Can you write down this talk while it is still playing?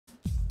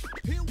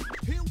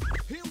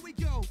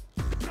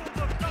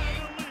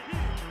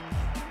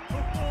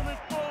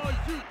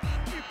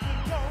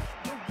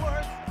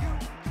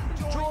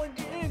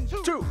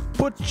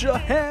Put your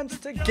hands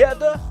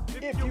together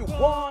if you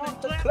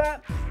want to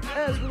clap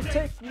as we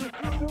take you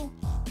through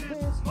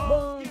this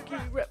monkey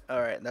rap.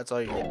 Alright, that's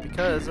all you get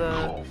because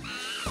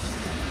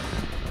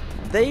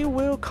they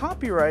will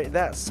copyright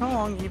that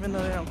song even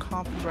though they don't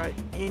copyright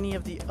any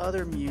of the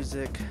other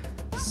music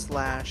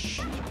slash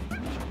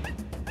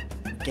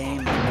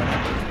game.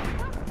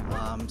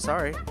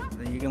 Sorry,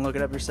 you can look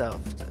it up yourself.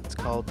 It's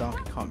called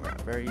Donkey Kong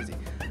Rap. Very easy.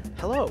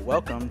 Hello,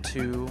 welcome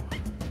to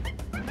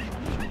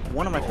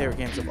one of my favorite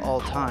games of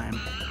all time.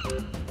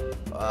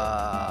 I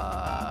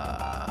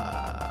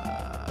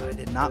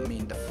did not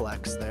mean to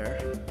flex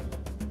there.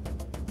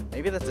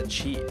 Maybe that's a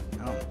cheat.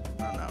 I don't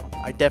know.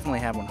 I definitely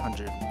have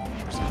 100%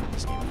 of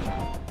this game.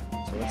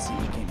 So let's see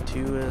what game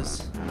 2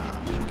 is.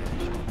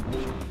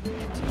 Okay.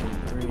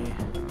 2,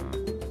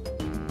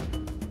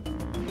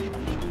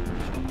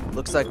 3.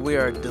 Looks like we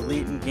are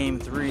deleting game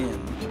 3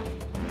 and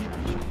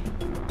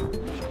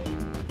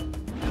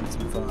having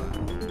some fun.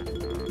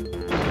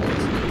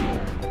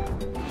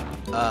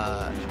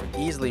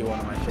 Easily one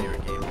of my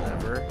favorite games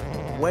ever.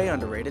 Way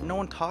underrated. No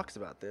one talks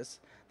about this.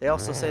 They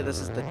also say this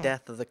is the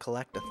death of the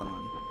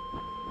collectathon.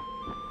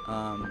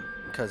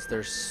 Because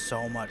there's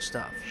so much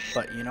stuff.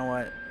 But you know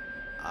what?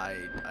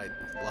 I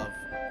love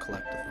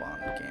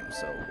collectathon games,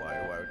 so why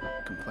do I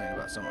complain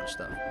about so much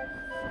stuff?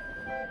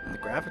 And the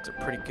graphics are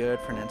pretty good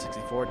for an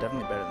N64.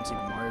 Definitely better than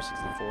Super Mario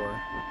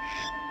 64.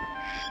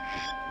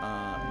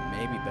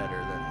 Maybe better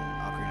than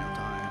Ocarina of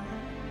Time.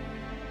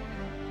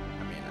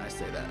 I mean, I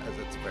say that as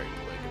it's very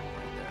political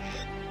right there.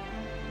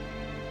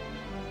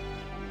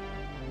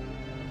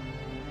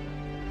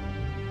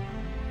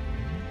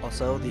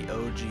 Also, the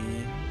OG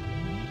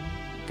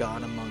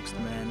God Amongst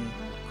Men,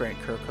 Grant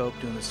Kirkhope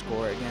doing the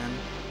score again.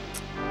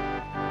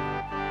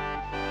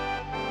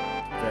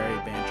 Very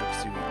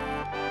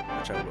Banjo-Kazooie,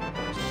 which I will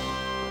post.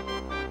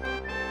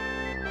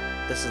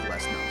 This is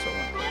less known, so I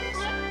won't play this.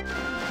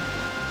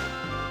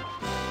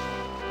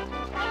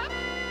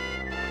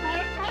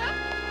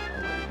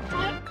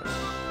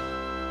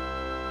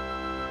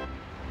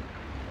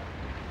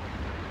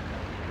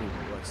 Ooh,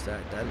 what's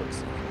that? That looks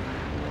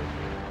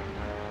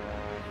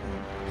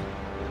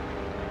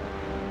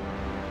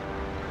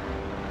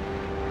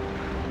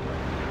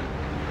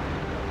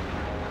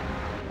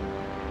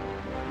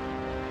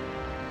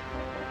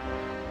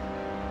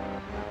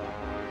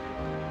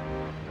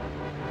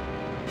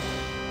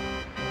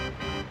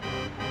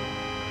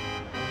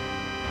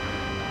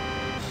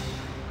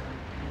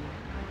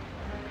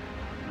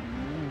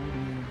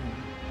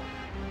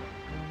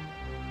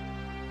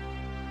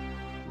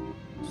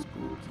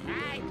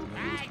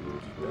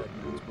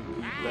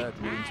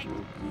Batman,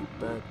 spooky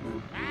Batman.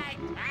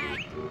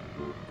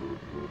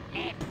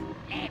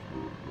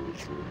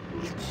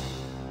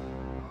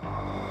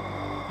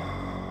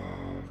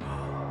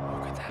 Who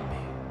could that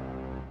be?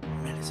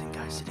 Menacing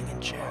guy sitting in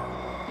chair. I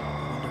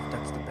wonder if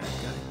that's the bad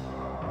guy.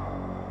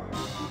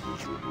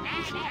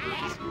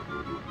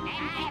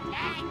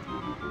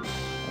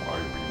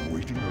 I've been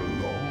waiting a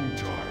long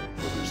time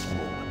for this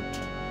moment.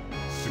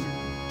 Soon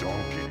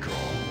Donkey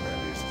Kong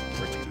and his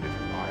pretty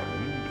little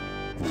island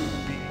will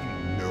be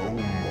no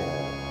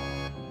more.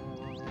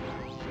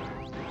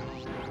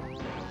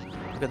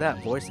 Look at that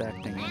voice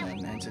acting in an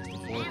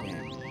N64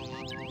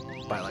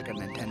 game by like a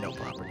Nintendo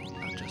property,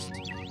 not just.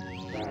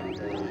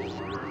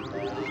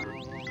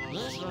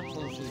 Yes, Your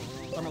Excellency.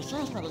 The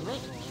machine's pretty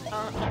great.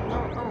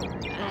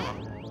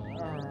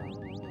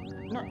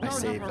 I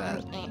save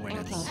that when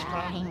it's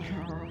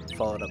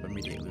followed up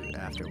immediately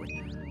after with.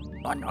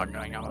 I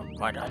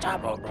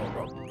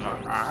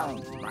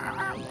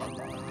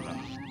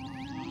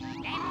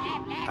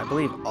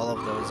believe all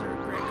of those are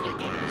Grant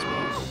Kirkhope as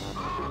well.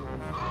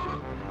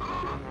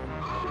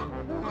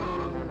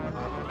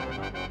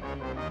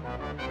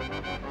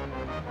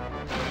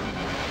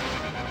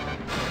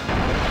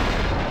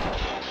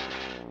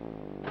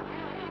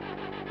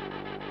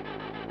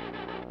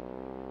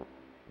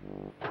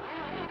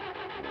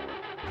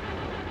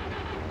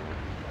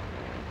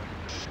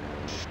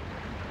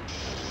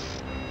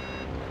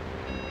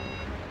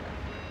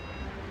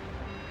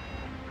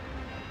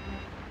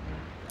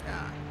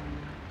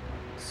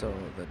 So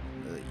the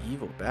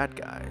evil bad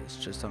guy is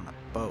just on a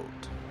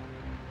boat.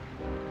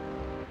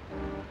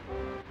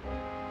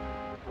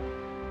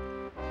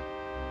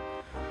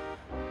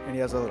 And he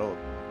has a little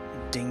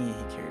dinghy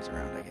he carries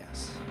around, I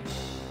guess.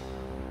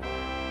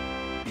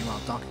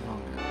 Meanwhile, Donkey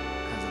Kong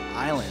has an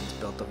island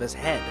built of his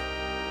head.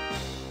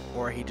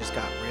 Or he just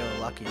got real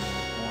lucky and he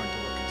was born to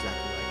look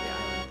exactly like the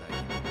island that he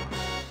was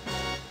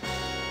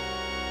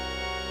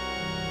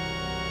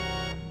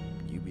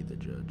on. You be the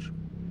judge.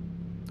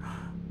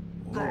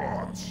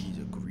 Oh, he's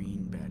a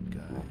green bad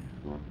guy.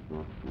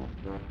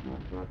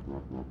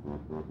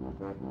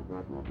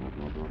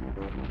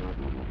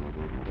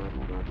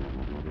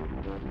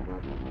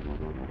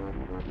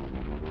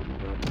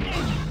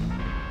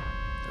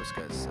 Those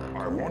guys suck.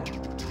 I want you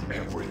to do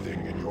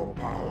everything in your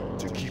power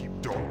to keep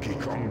Donkey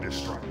Kong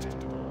distracted.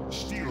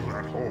 Steal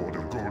that hoard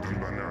of golden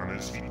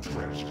bananas he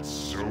treasures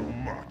so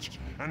much,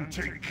 and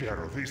take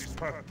care of his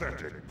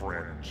pathetic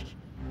friends.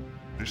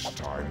 This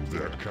time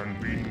there can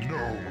be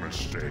no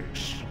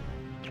mistakes.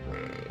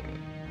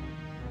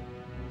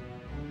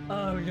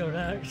 Oh, Your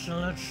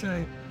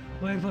Excellency,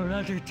 we've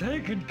already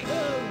taken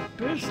care of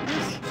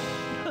business.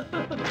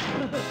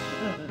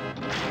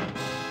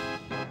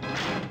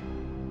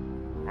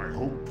 I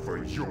hope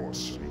for your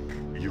sake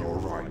you're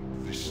right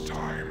this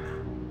time.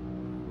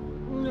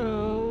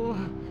 No.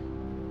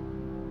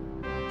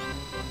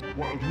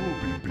 While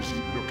you'll be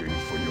busy looking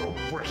for your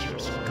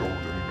precious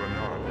golden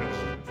bananas,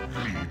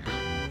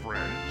 flea-bitten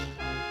friends,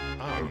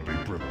 I'll be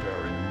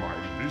preparing my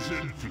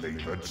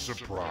lizard-flavored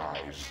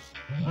surprise.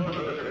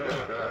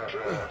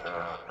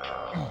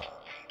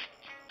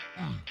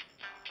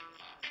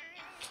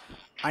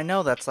 I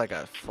know that's like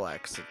a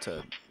flex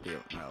to be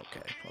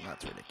okay, well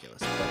that's ridiculous,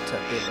 but to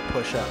be able to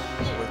push up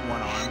with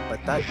one arm,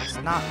 but that's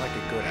not like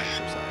a good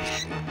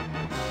exercise.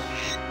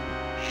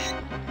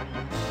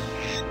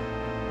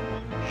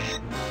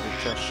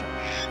 You're just showing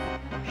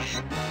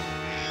off.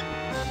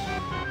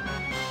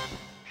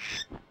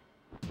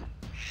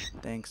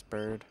 Thanks,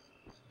 bird.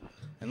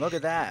 And look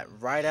at that,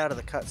 right out of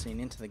the cutscene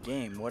into the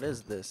game. What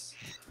is this?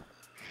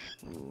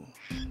 Ooh.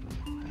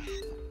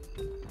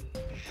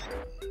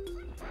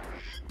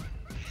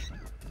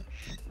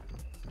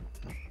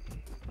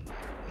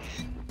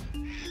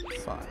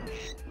 Fun.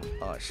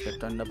 Oh, I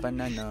slipped on the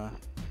banana.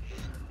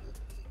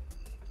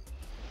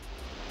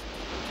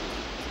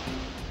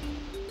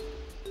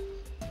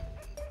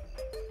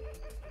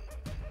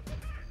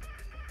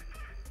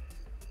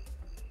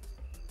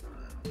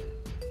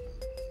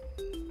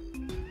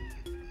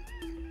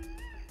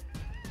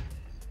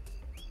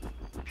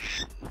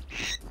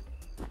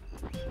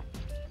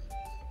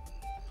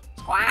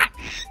 Squawk!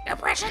 The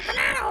precious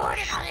banana horde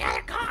and all the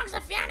other Kongs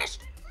have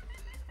vanished.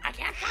 I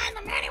can't find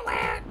them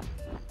anywhere.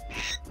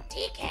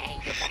 DK,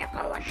 you better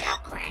go and tell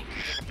Cranky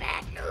the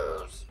bad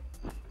news.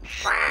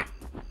 Squawk!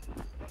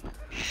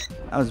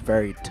 That was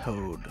very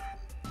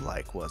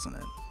Toad-like, wasn't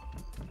it?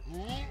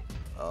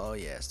 Oh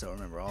yeah, still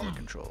remember all the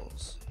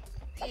controls.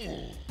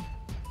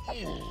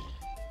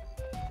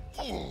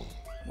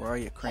 Where are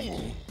you,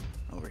 Cranky?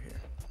 Over here.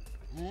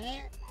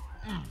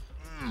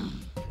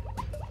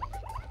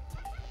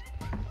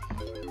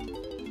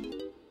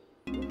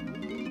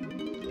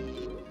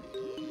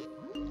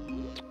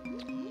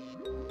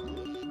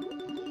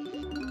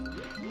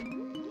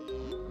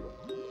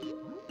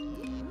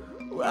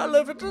 Well,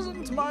 if it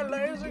isn't my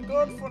lazy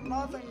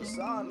good-for-nothing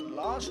son,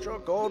 lost your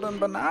golden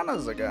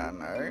bananas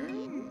again, eh?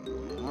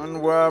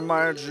 And where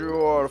might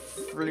your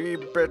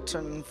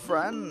flea-bitten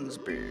friends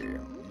be?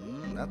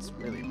 That's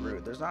really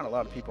rude. There's not a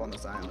lot of people on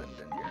this island,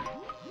 and you're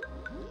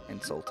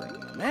insulting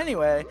them.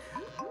 Anyway,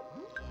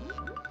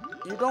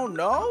 you don't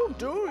know,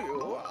 do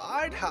you?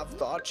 I'd have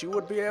thought you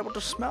would be able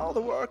to smell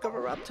the work of a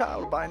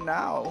reptile by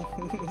now.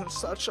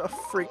 Such a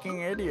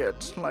freaking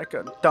idiot, like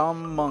a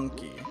dumb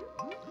monkey.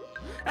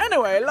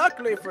 Anyway,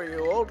 luckily for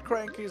you, old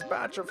Cranky's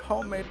batch of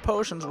homemade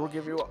potions will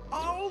give you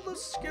all the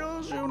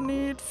skills you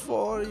need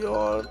for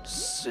your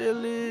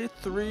silly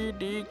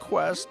 3D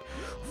quest.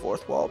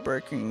 Fourth wall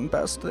breaking,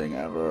 best thing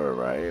ever,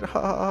 right?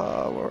 Ha ha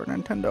ha, or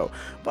Nintendo.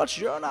 But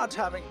you're not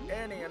having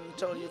any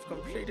until you've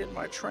completed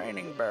my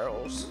training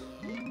barrels.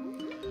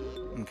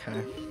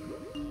 Okay.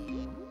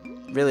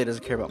 Really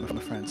doesn't care about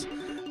my friends.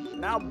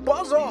 Now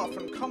buzz off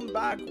and come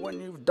back when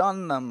you've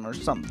done them or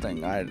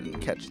something. I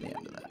didn't catch the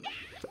end of that.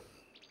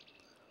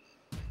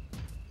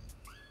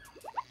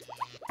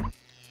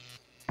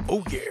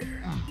 Oh yeah.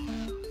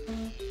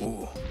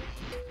 Ooh.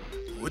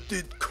 What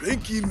did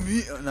Cranky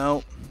mean?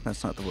 No,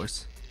 that's not the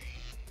voice.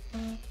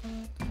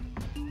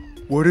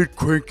 What did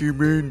Cranky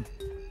mean?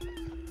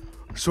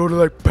 Sort of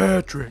like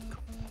Patrick.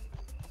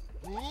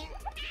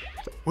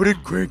 What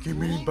did Cranky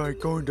mean by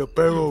going to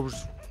Barrows?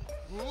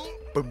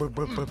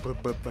 Barrows.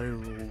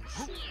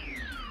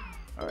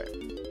 Alright.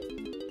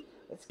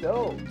 Let's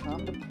go.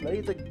 Time to play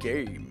the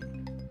game.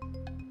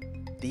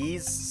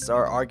 These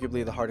are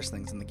arguably the hardest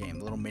things in the game.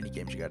 The little mini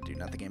games you gotta do,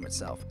 not the game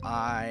itself.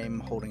 I'm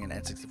holding an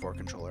N64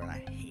 controller and I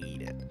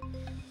hate it.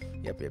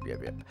 Yep.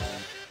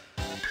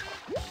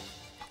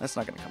 That's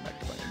not gonna come back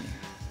to bite me.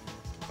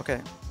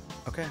 Okay.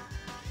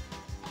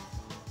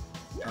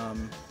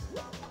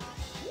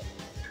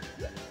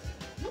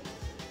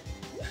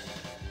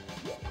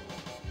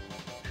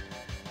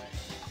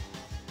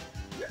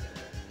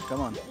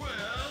 Come on.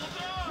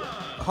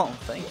 Oh,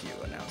 thank you,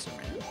 announcer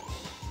man.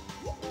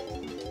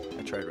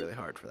 I tried really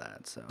hard for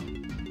that, so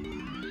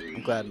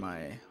I'm glad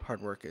my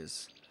hard work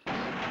is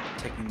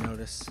taking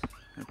notice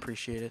and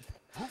appreciated.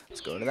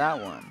 Let's go to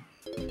that one.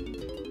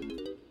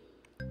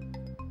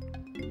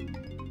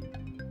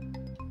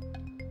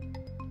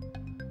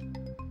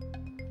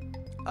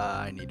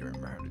 I need to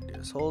remember how to do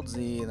this. Hold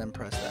Z, then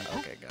press that.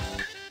 Okay, got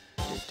it.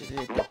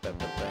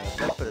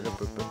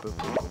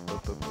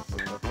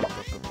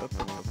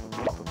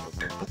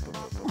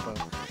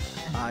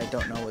 I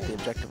don't know what the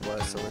objective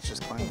was, so let's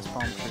just climb this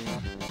palm tree.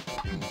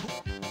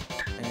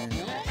 And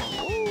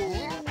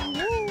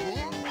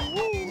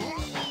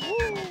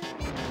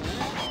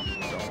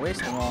don't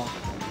waste them all.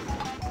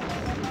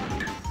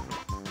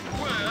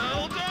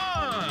 Well done!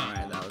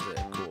 Alright, that was it.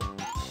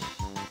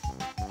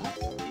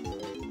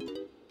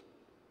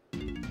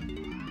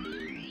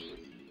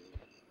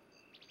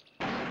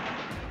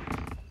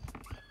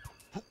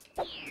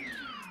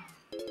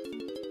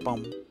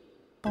 bum,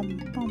 bum,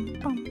 bum,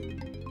 bum,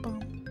 bum,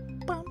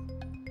 bum,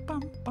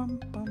 bum, bum,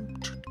 bum.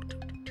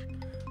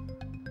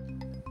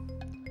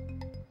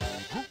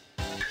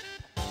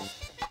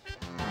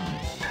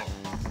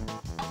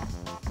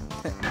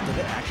 Did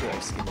it actually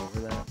like skip over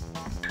that?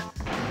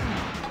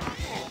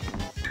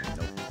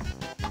 Nope.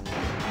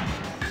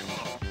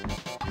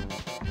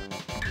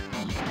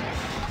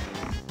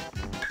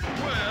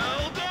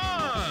 Well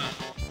done!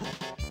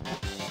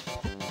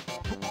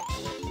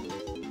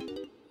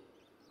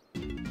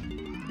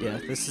 Yeah,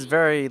 this is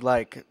very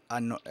like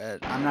I'm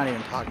not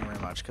even talking very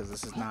much because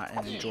this is not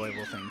an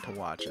enjoyable thing to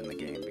watch in the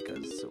game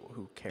because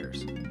who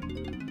cares?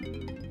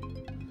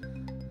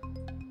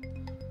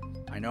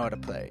 I know how to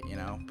play, you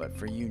know, but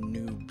for you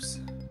noobs.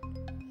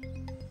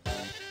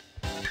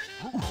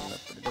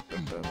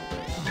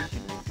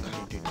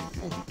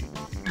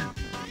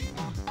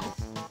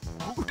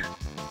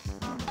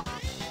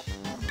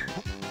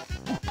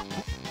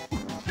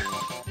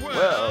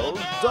 Well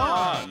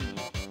done!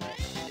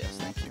 Yes,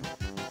 thank you.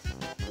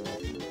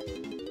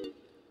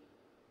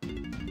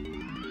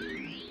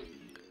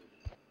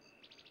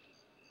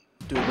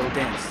 Do a little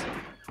dance.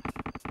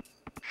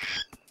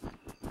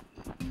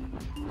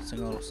 Sing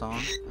a little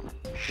song.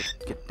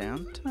 Get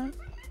down tonight.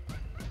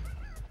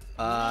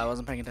 I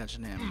wasn't paying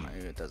attention to him.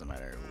 It doesn't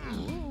matter.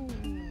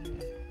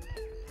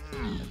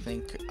 I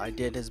think I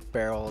did his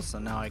barrel, so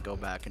now I go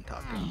back and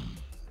talk to him.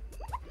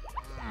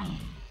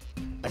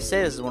 I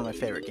say this is one of my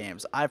favorite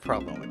games. I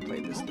probably only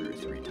played this through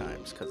 3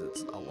 times because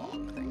it's a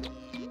long thing.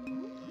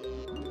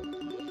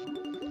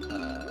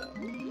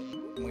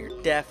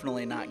 We're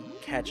definitely not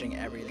catching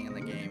everything in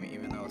the game,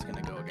 even though it's going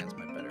to go against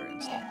my better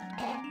instinct.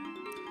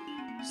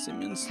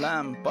 Simeon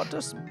Slam,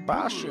 Buttus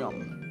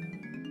Bashium.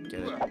 Get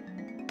it?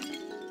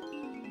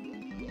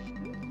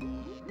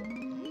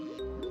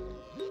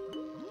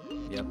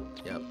 Yep.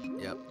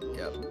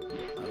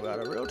 I've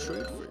got a real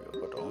treat for you,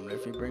 but only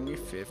if you bring me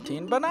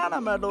 15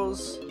 banana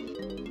medals.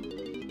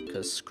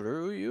 Cause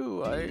screw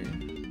you, I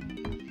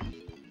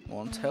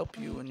won't help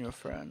you and your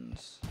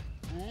friends.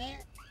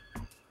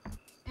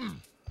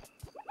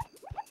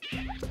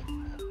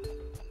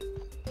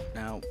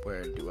 Now,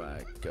 where do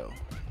I go?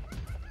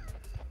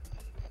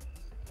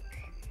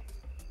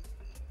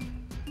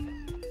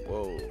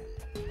 Whoa.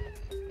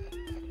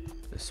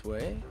 This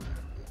way?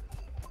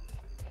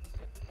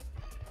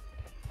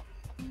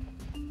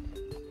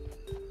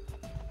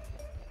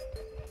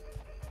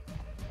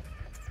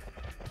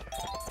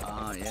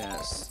 Ah,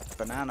 yes.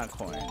 Banana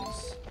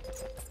coins.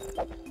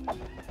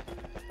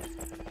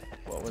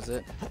 What was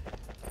it?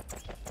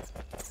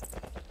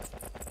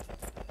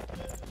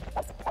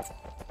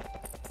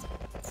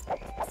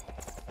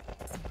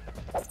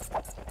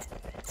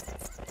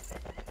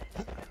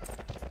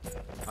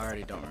 I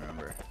already don't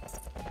remember.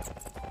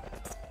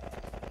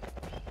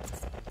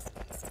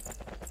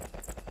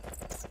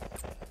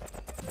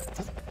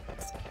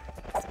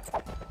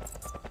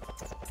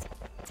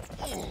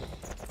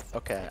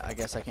 Okay, I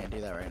guess I can't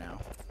do that right now.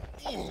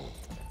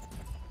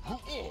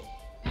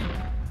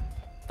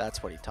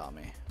 That's what he taught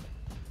me.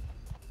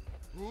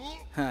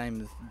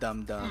 I'm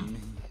dumb.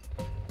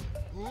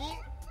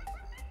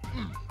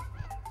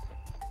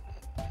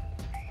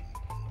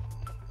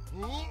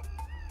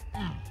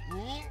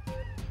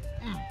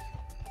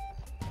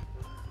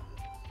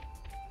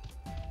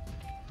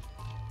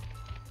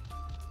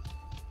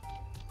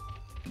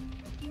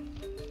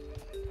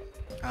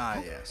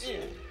 Ah, yes.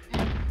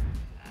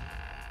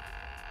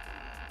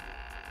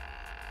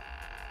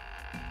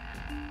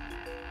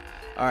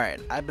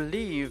 Alright, I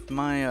believe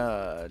my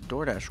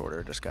DoorDash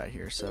order just got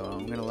here, so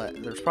I'm gonna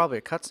there's probably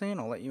a cutscene.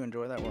 I'll let you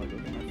enjoy that while I go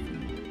get my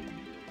food.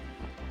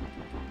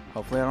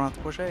 Hopefully I don't have to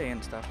push A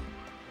and stuff.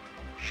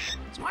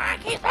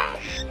 Swanky back!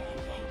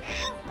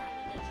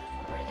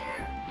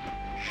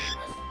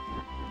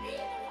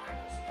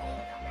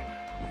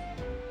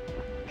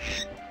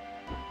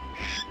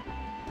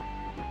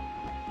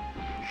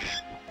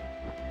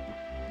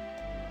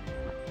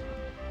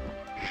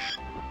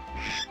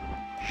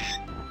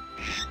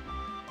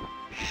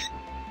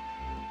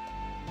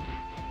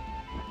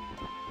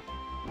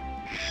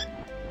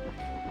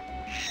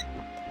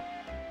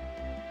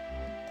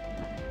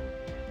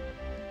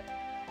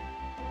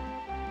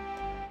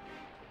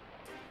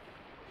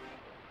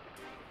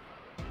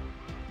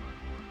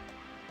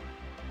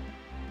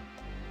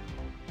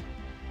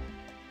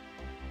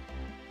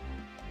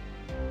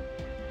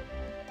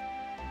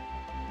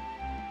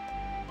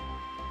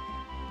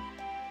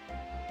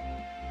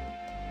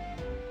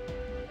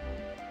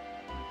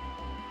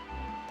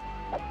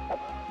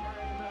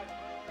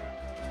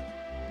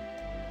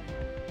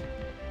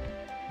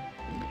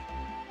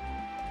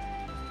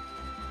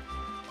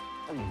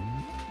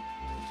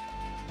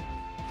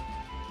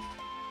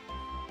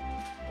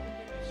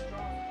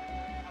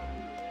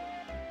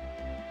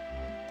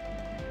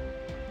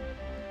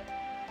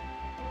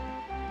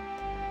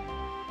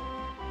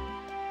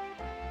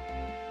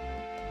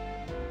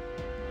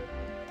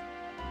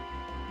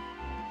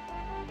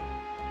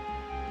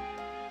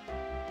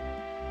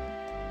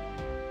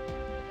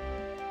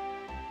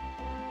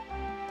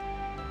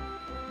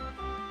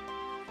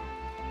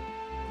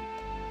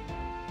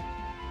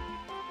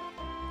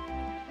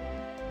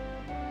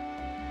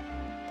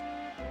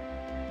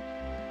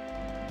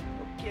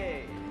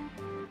 DK.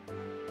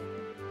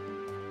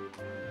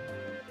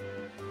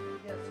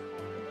 Yes,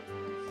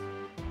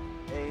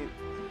 a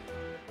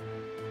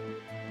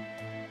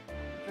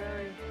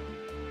very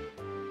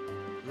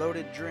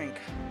loaded drink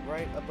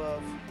right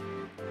above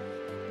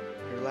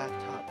your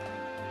laptop.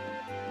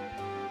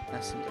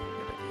 That seems like a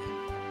good idea.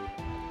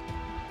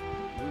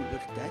 Ooh,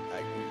 look at that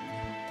idea.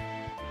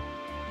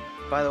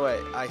 By the way,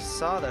 I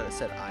saw that it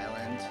said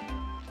island,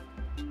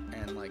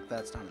 and like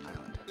that's not an island.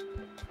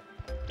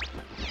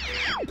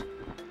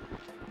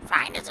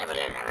 Find us over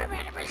there.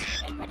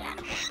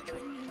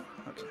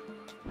 Okay.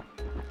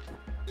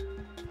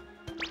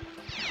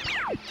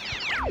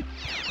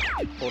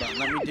 Hold on,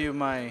 let me do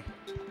my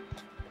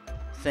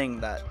thing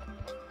that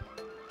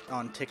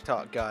on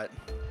TikTok got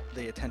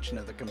the attention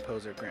of the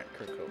composer Grant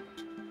Kirkhope.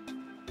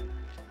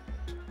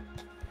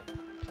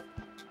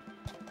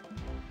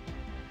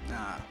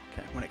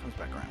 Okay, when it comes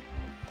back around.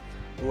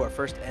 Ooh, our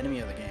first enemy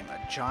of the game, a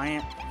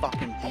giant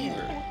fucking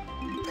beaver.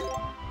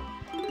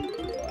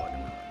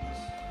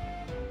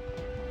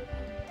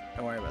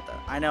 Don't worry about that.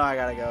 I know I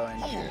gotta go in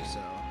here, so.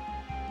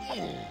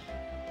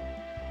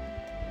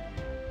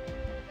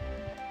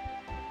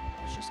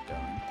 Let's just go in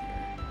here.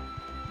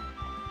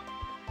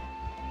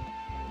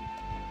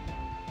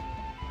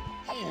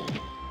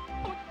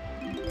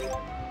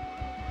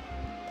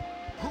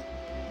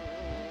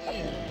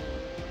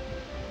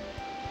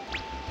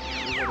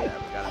 Look at that,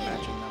 we got a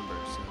matching number,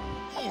 so.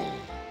 I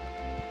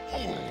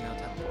can now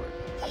teleport.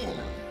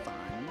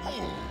 Fine.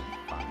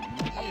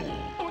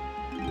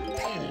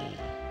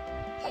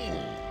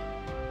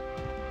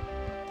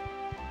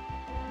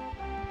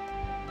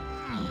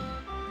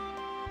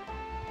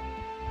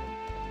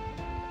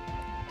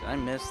 Did I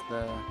miss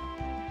the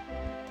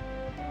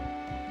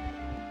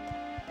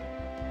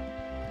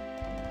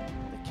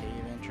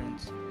cave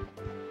entrance?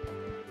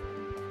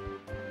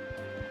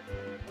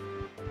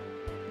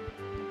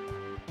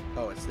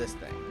 Oh, it's this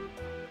thing.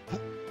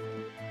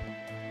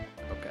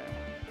 Okay.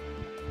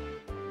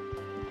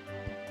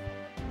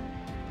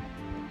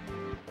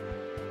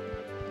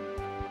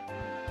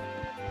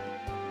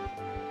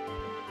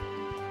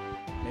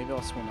 Maybe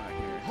I'll swim out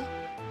here.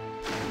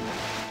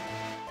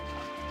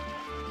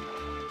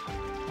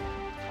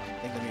 I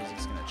think the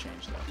music's gonna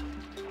change though.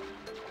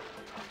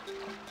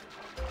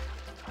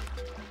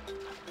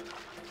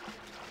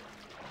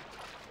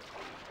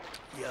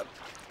 Yep.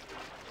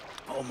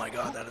 Oh my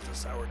god, that is a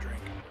sour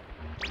drink.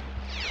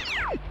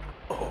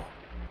 Oh.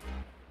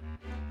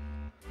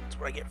 That's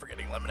what I get for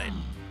getting lemonade.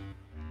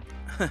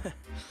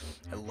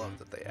 I love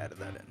that they added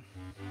that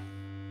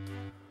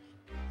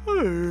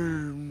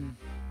in.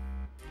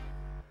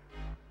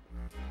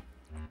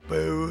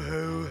 Boo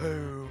hoo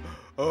hoo.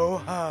 Oh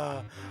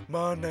hi,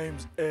 my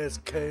name's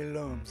S.K.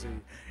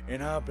 Lumsey,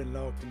 and I've been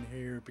locked in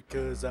here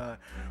because I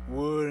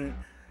wouldn't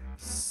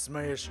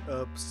smash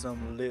up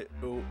some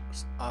little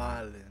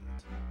island.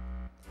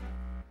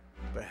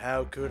 But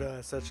how could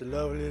I? Such a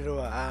lovely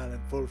little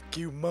island full of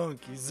cute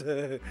monkeys.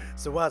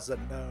 So I said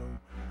no.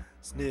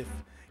 Sniff.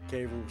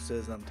 K-Rool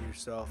says I'm too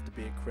soft to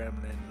be a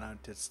Kremlin and I'm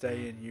to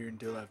stay in here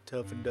until I've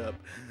toughened up.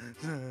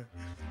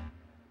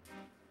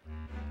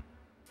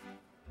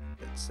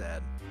 That's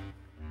sad.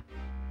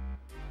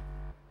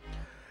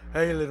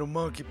 Hey little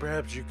monkey,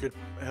 perhaps you could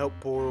help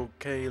poor old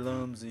K.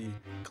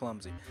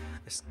 Clumsy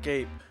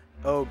escape.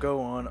 Oh, go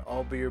on,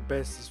 I'll be your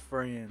bestest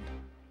friend.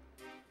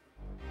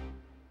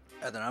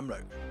 And then I'm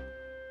like,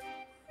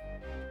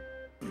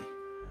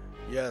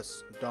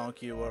 yes,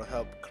 Donkey will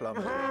help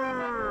Clumsy.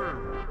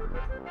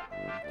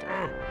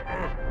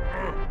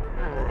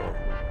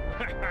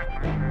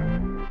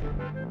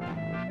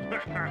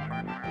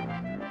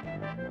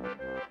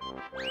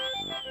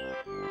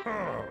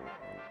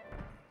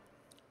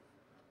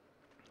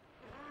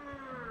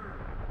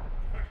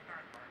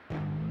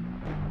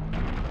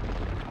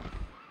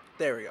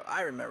 There we go.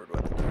 I remembered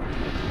what to do.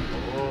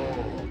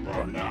 Oh,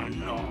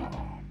 banana.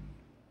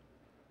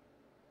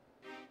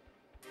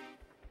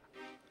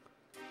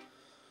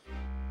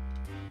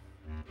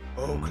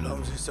 Oh,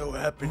 Clumsy's so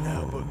happy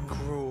now, but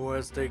Cruel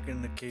has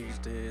taken the keys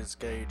to his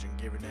cage and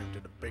given them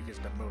to the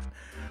biggest and most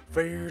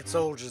feared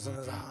soldiers in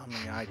his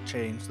army. I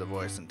changed the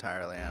voice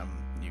entirely.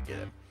 You get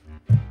it.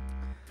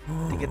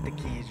 To get the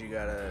keys, you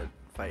gotta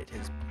fight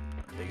his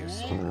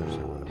biggest soldiers.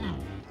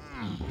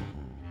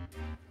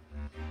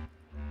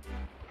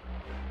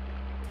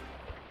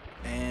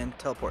 And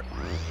teleport.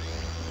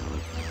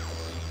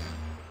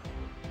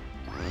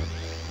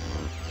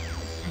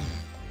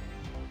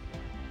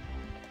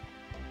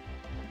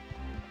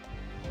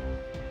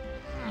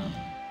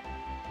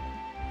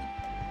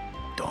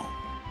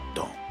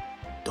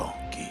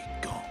 Donkey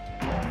Kong.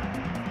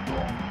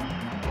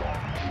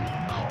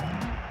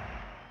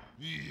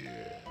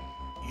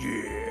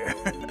 Yeah.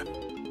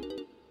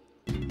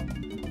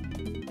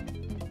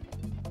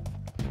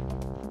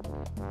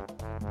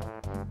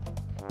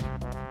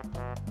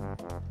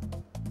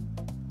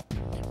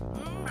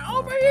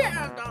 Over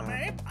here,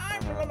 dummy.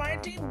 I'm the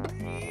mighty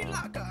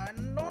Brilaka,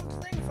 and don't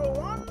think for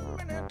 1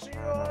 minute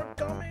you're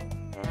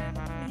coming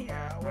in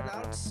here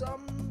without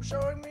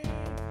showing me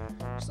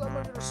some Some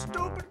of your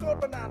stupid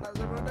gold bananas.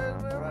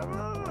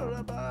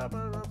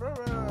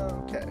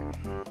 Okay.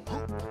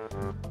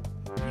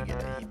 You get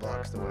it. He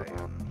blocks the way.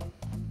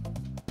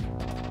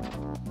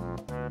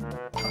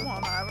 Come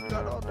on, I haven't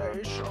got all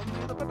day. Show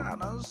me the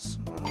bananas.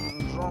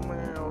 Show me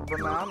your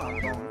banana,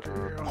 donkey.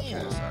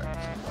 Okay, sorry.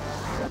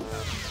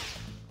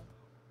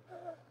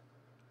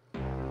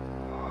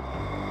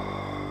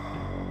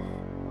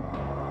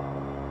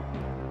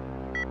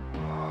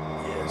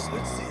 Yes,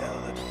 let's see how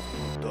that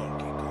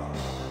donkey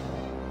goes.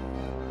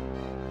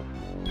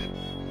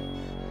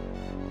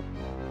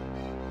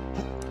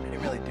 I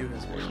didn't really do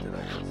his work, did I?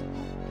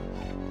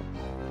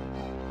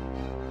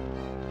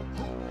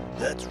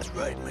 That's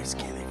right, my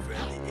scaly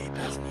friend. The ape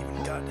hasn't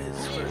even gotten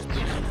his first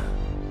banana.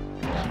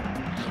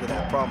 Look at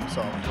that problem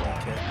solving,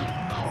 DK.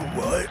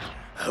 What?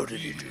 How did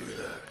he do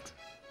that?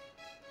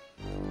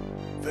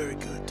 Very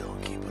good,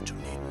 donkey, but you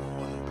need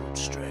more than brute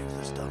strength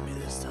to stop me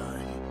this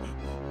time.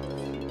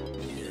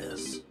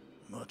 Yes,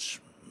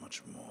 much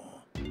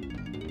more.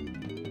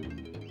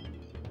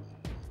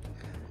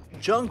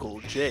 Jungle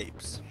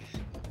Japes.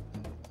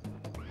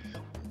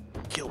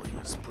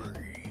 Killing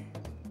spree.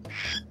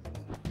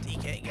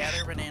 DK,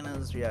 gather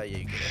bananas. Yeah,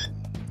 you get it.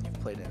 You've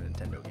played a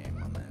Nintendo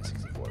game on the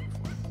N64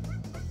 before.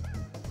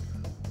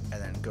 And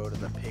then go to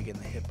the pig and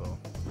the hippo.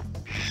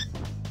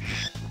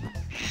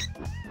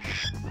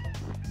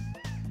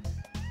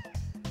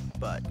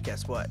 But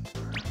guess what?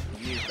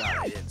 You thought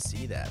I didn't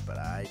see that, but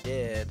I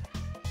did.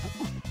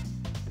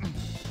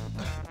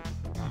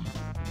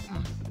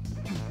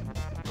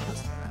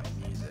 Listen to that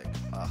music.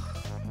 Ugh.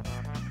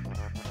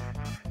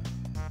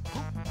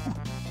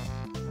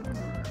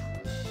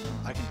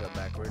 I can go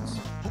backwards.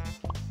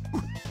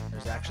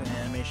 There's actually an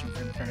animation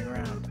for him turning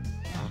around.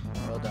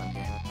 Well done,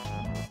 game.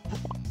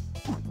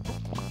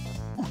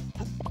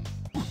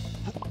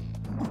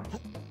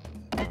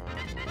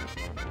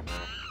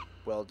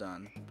 Well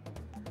done.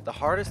 The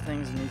hardest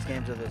things in these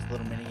games are those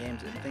little mini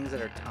games and things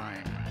that are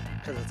timed,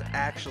 because it's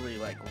actually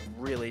like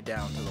really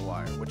down to the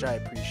wire, which I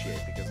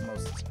appreciate because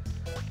most,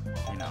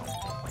 you know,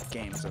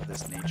 games of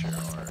this nature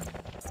are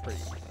pretty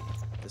easy.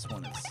 This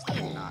one is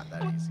not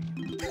that easy.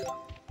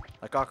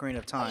 Like Ocarina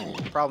of Time,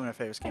 probably my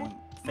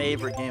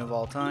favorite game of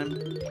all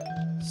time.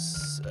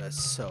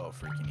 So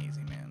freaking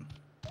easy, man.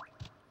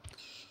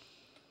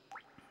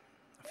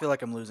 I feel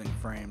like I'm losing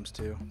frames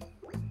too.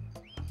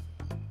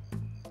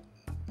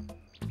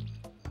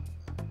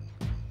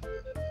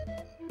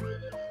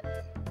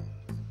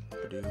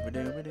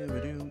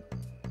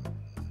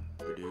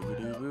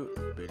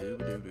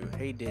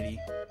 Hey Diddy,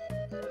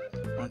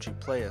 why don't you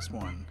play us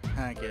one?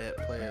 I get it,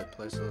 play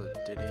us a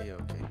Diddy,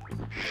 okay.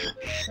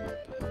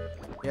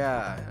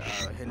 Yeah,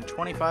 hitting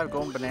 25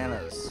 golden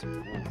bananas.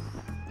 Oof.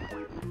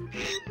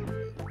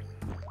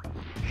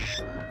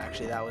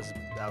 Actually, that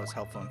was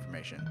helpful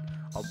information.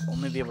 I'll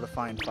only be able to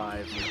find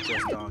 5 with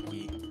just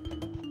Donkey.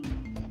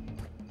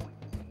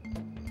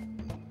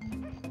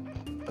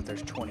 But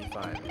there's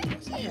 25 in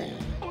this area.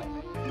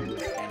 And a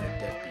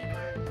dead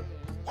beaver.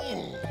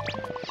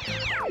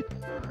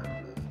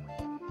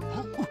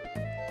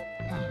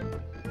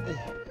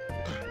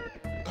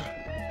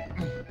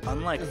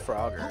 Unlike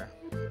Frogger,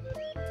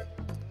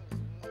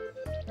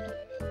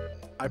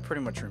 I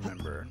pretty much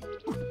remember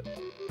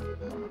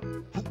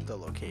the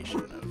location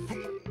of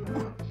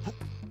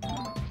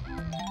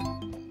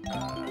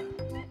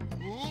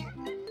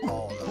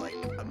all the like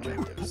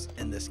objectives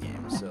in this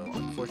game. So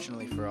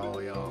unfortunately for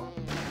all y'all,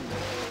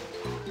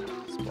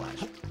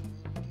 splash.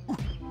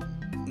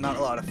 Not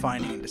a lot of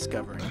finding and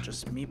discovering,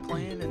 just me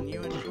playing and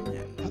you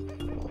enjoying.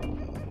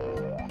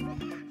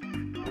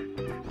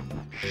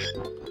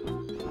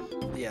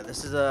 Yeah,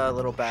 this is a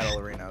little battle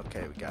arena.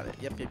 Okay, we got it.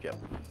 Yep.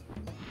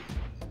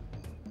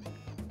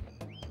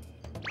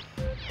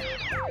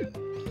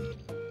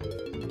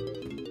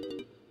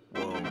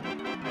 Whoa.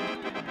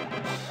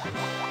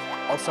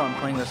 Also, I'm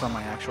playing this on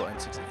my actual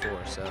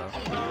N64, so...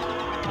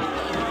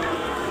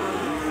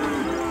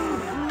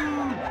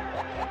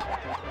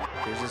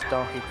 There's this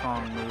Donkey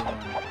Kong moving.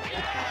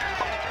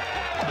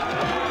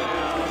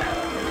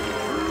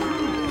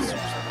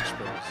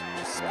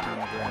 Just on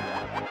the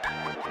ground.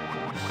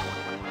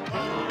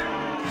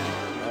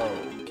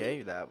 Okay,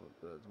 that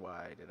was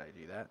why did I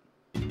do that?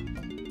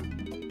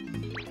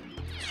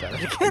 Try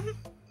that again?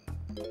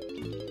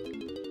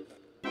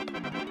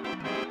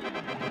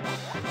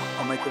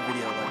 I'll make the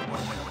video like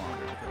 1 minute longer.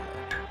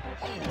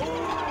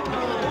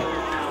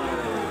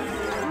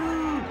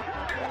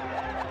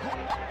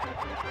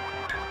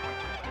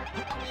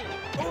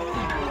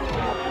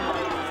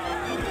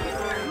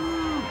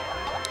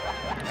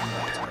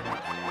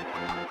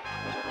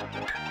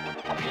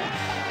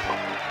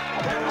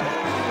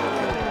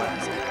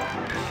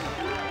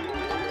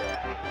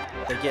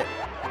 They get,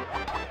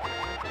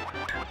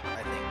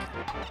 I think,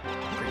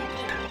 pretty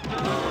good.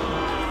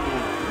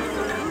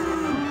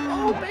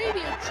 Oh,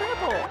 baby, a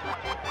triple!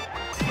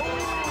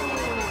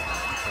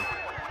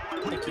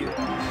 Thank you.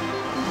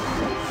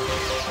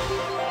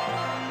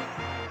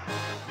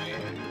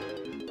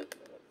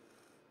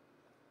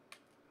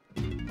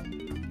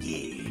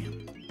 Yeah.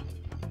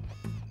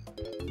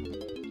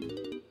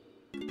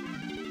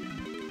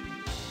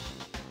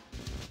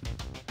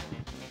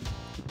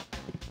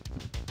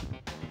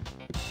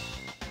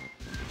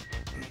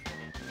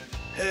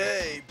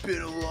 Hey,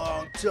 been a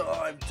long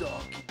time,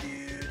 Donkey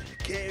Dude.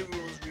 K.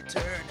 Rool's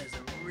return is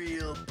a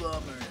real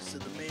bummer, so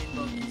the main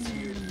monkey's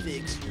here to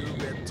fix your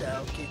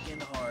reptile kicking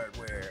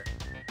hardware.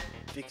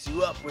 Fix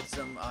you up with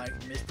some, I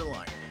missed the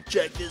line.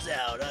 Check this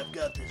out, I've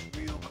got this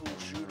real cool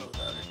shooter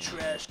how to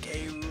trash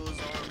K. Rool's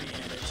army,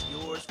 and it's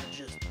yours for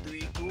just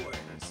 3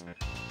 coins.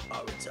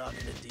 Are we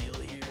talking a deal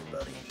here,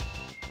 buddy?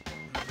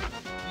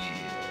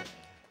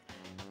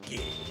 Yeah.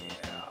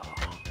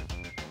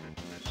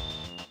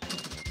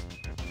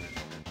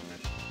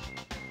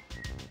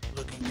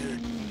 Looking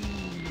good.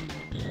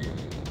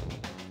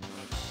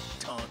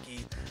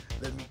 Donkey,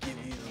 let me give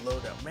you the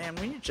lowdown. Man,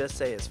 when you just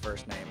say his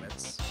first name,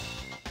 it's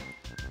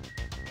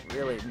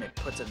really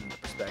puts it into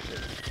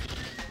perspective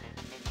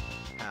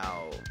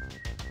how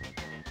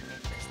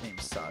his name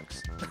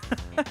sucks.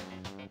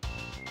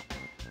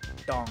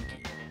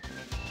 Donkey.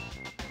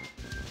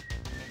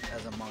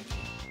 As a monkey.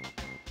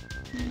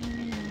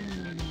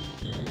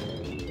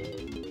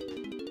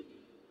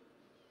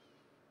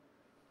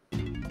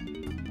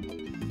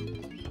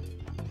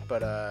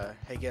 But,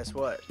 hey, guess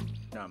what?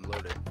 No, I'm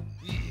loaded.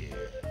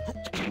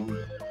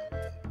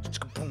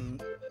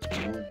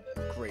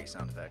 Great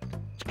sound effect.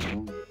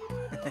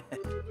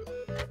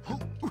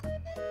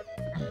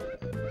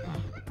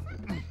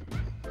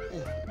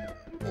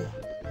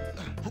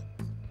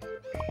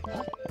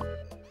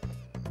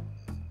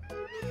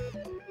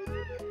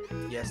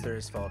 Yes, there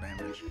is fall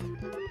damage.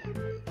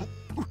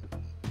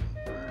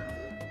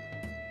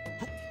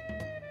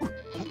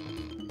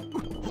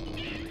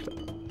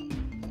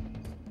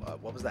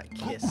 What was that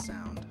kiss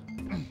sound?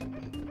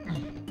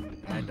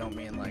 And I don't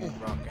mean like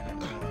rocking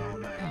and rolling all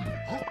night.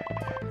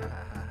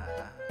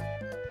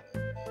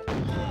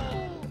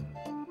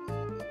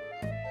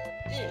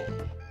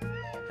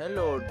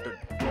 Hello, I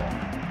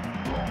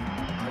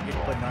get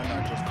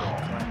banana just for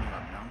climbing a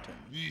mountain.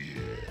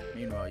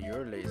 Meanwhile,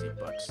 your lazy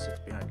butt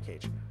sits behind a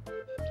cage.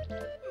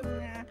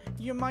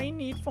 You might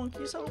need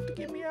Funky's help to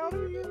get me out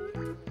of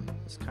here.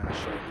 It's kind of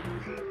shady.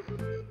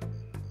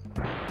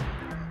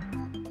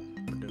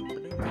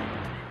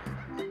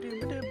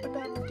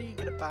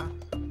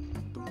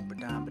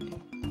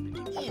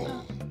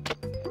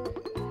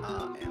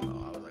 Ammo.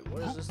 I was like,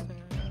 what is this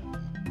thing?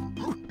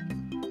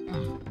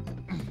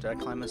 Did I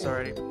climb this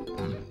already?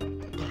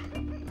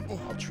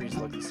 All trees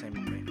look the same to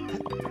me.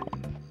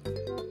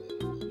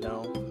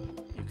 No,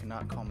 you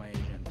cannot call my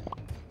agent.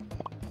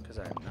 Because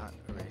I am not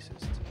a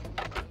racist.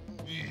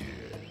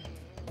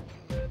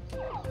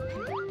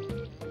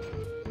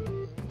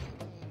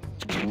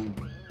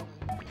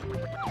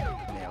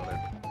 Nailed it.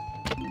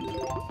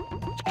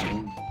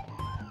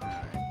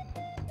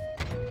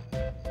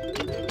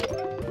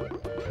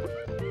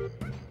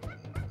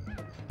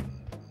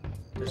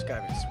 There's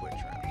gotta be a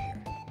switch around here.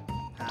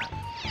 Huh?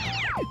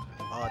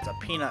 Oh, it's a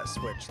peanut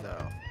switch,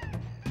 though.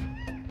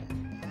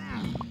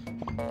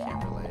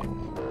 Can't relate.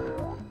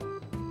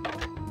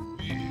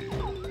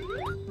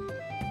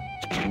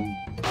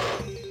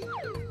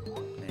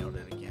 Nailed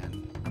it again.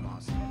 I'm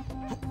awesome.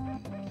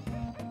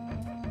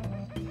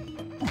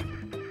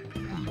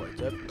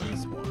 What's up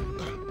this one?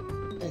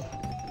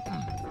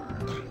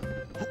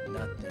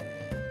 Nothing.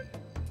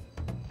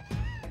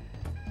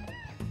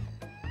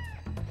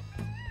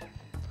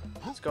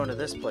 Let's go into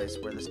this place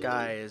where this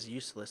guy is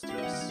useless to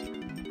us.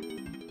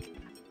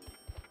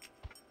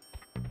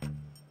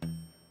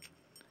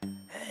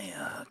 Hey,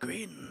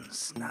 greetings.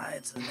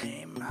 Snide's the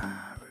name.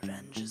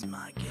 Revenge is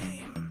my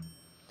game.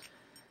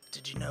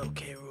 Did you know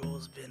K.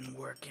 Rool's been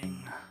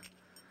working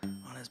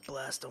on his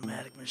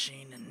Blast-O-Matic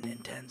machine and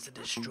intends to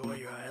destroy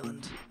your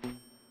island?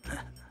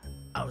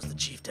 I was the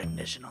chief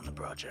technician on the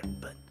project,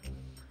 but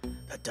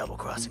that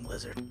double-crossing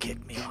lizard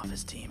kicked me off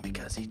his team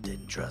because he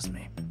didn't trust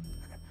me.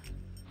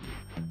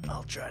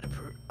 I'll try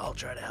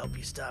to help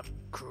you stop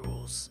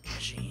Cruel's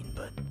machine,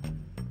 but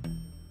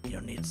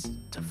you'll need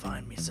to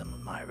find me some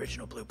of my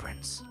original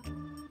blueprints.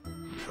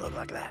 They look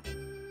like that.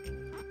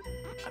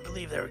 I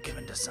believe they were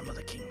given to some of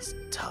the king's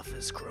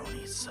toughest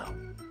cronies, so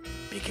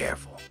be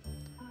careful.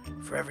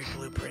 For every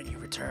blueprint you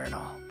return,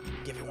 I'll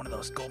give you one of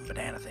those golden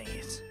banana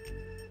thingies.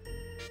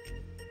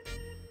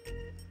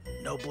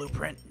 No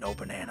blueprint, no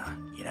banana.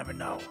 You never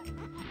know.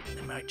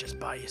 They might just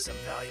buy you some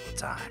valuable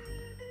time.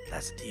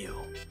 That's the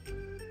deal.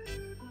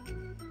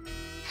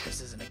 This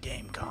isn't a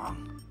game,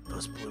 Kong.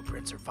 Those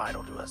blueprints are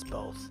vital to us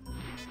both.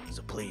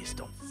 So please,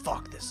 don't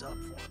fuck this up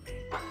for me.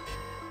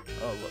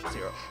 Oh, look,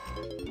 0.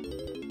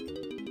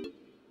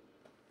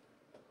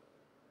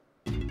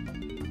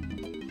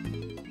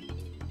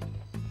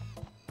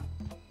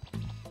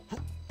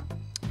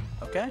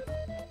 Okay.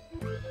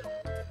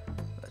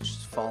 Let's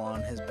just fall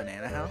on his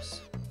banana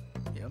house.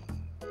 Yep.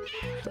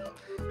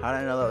 How did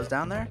I know that was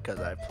down there?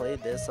 Because I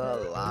played this a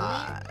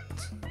lot.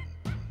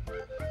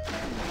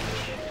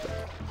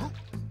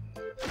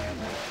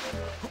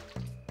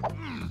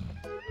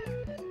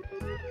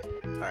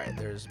 Alright,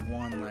 there's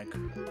one, like...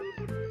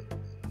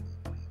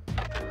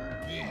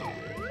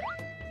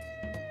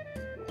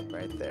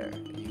 right there.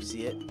 You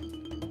see it?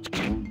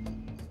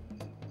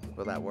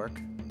 Will that work?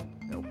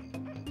 Nope.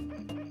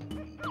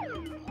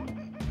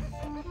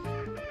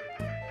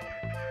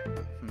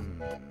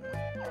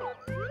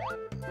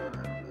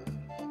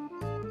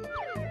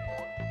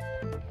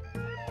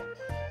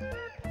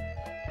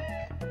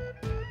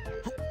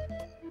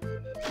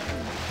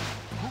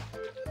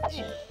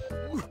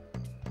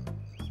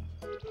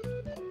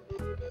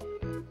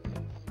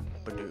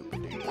 Badoo,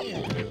 badoo,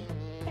 badoo.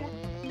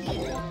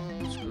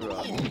 Screw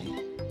up.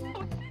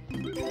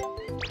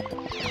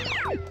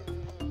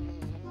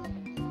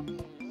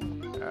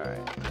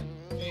 Alright.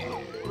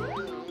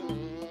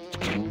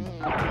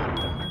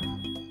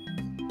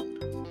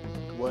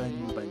 One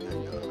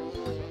banana.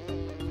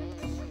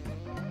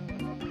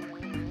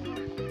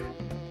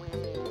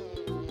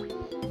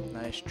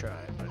 Nice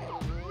try, buddy.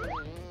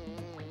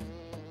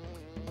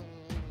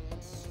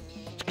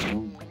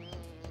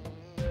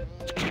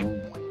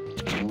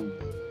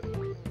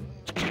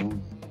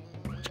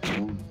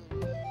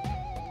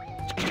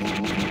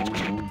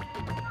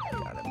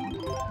 Got him.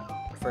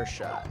 First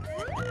shot.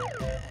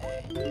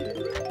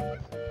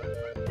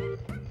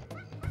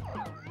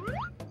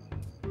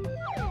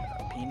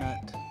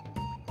 Peanut.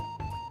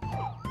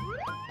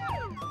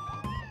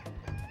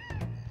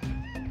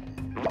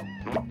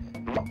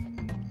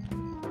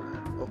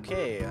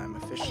 Okay, I'm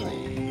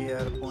officially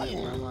at a point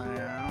where I'm like,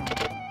 I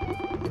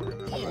don't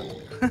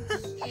remember.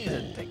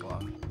 Didn't take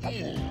long.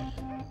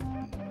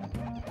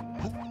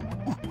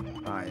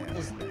 Ah,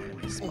 yes, the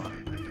enemy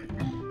spotted.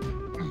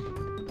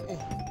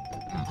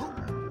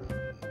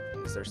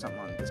 Is there something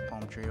on this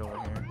palm tree over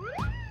here?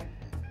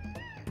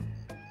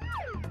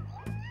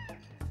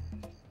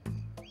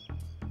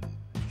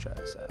 Let's try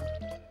this out.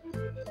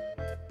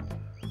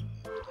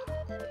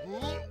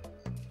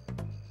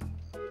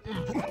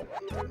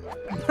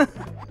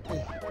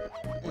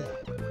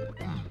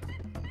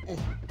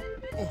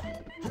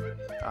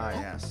 Ah,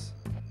 yes.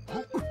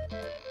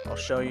 I'll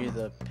show you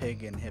the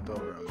pig and hippo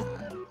room.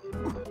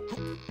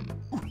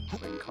 We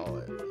can call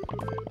it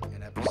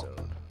an episode.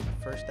 The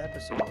first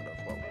episode of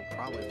what will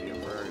probably be a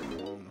very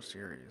long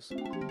series.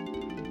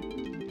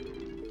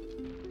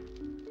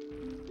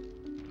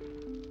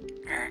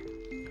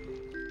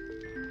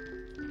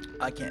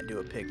 I can't do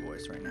a pig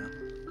voice right now.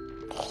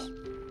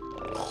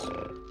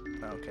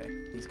 Okay,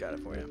 he's got it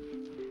for you.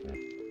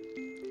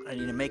 I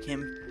need to make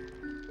him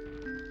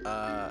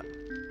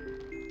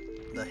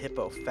the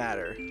hippo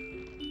fatter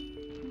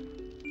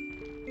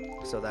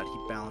so that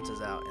he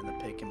balances out and the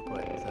pig can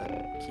put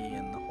the key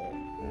in the hole.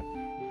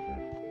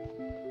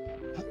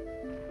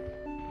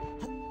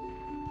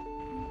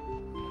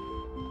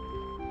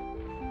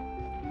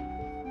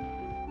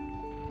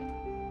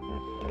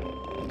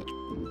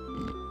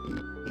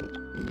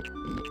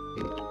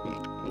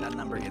 That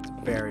number gets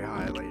very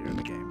high later in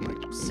the game,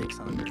 like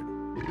 600.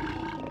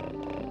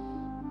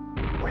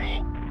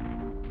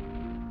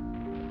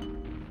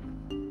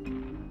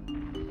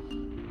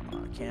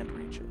 I can't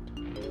reach it.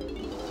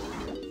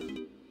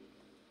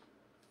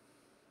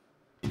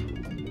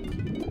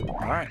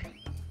 Alright.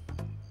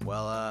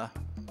 Well,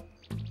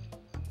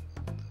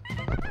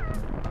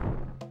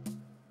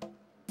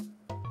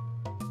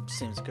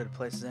 seems as good a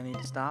place as any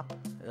to stop.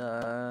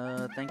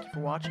 Thank you for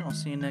watching. I'll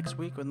see you next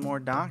week with more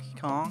Donkey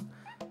Kong.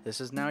 This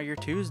is now your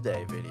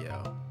Tuesday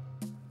video.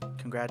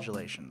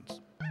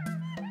 Congratulations.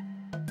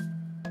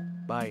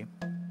 Bye.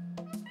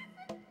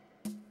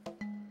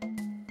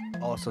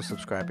 Also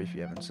subscribe if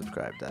you haven't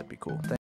subscribed. That'd be cool.